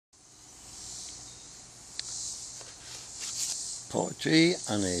Poetry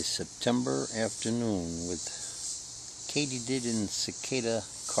on a September afternoon with katydid and cicada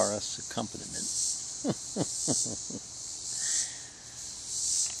chorus accompaniment.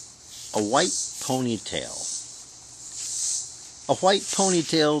 A white ponytail. A white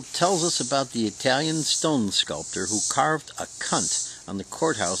ponytail tells us about the Italian stone sculptor who carved a cunt on the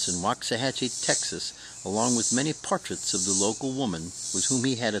courthouse in Waxahachie, Texas, along with many portraits of the local woman with whom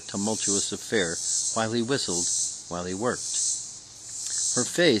he had a tumultuous affair while he whistled while he worked. Her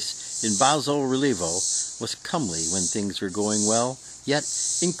face, in basso relievo, was comely when things were going well, yet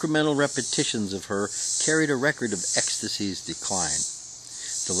incremental repetitions of her carried a record of ecstasy's decline.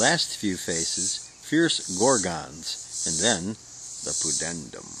 The last few faces, fierce gorgons, and then the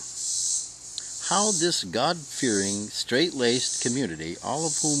pudendum. How this God-fearing, straight-laced community, all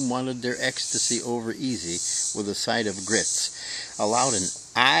of whom wanted their ecstasy over easy with a side of grits, allowed an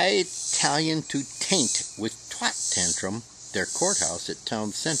Italian to taint with twat tantrum their courthouse at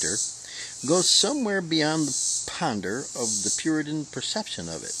town center, goes somewhere beyond the ponder of the Puritan perception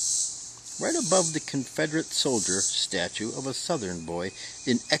of it. Right above the Confederate soldier statue of a Southern boy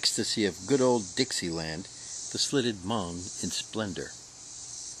in ecstasy of good old Dixieland, the slitted mound in splendor.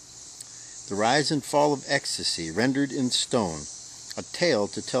 The rise and fall of ecstasy rendered in stone, a tale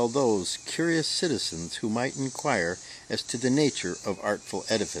to tell those curious citizens who might inquire as to the nature of Artful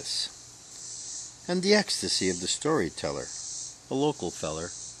Edifice. And the ecstasy of the storyteller, a local feller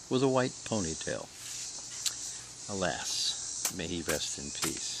with a white ponytail. Alas, may he rest in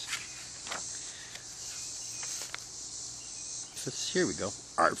peace. Here we go.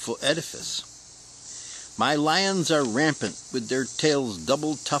 Artful Edifice. My lions are rampant, with their tails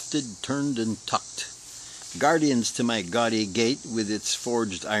double-tufted, turned and tucked. Guardians to my gaudy gate, with its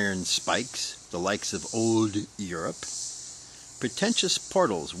forged iron spikes, the likes of old Europe. Pretentious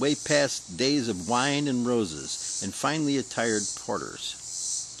portals way past days of wine and roses, and finely attired porters.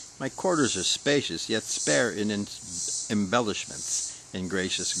 My quarters are spacious, yet spare in embellishments and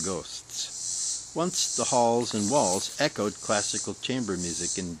gracious ghosts. Once the halls and walls echoed classical chamber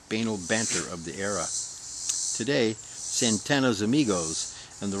music and banal banter of the era. Today, Santana's Amigos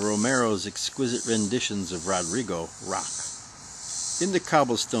and the Romero's exquisite renditions of Rodrigo rock. In the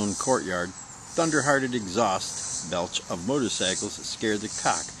cobblestone courtyard, thunder-hearted exhaust belch of motorcycles scare the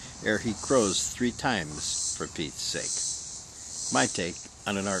cock ere he crows 3 times, for Pete's sake. My take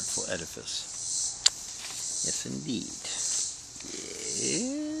on an Artful Edifice. Yes, indeed.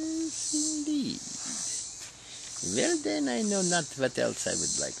 Yes, indeed. Well, then, I know not what else I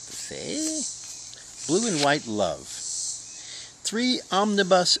would like to say. Blue and white love. 3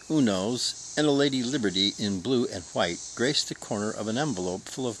 omnibus unos and a Lady Liberty in blue and white grace the corner of an envelope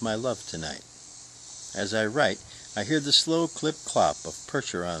full of my love tonight. As I write, I hear the slow clip-clop of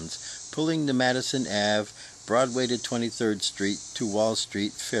Percherons pulling the Madison Ave, Broadway to 23rd Street to Wall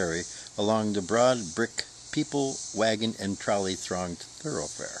Street ferry along the broad brick, people, wagon, and trolley-thronged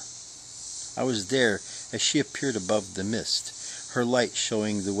thoroughfare. I was there as she appeared above the mist, her light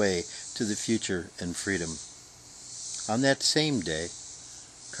showing the way to the future and freedom. On that same day,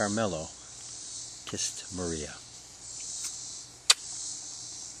 Carmelo kissed Maria.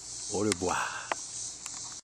 Au revoir.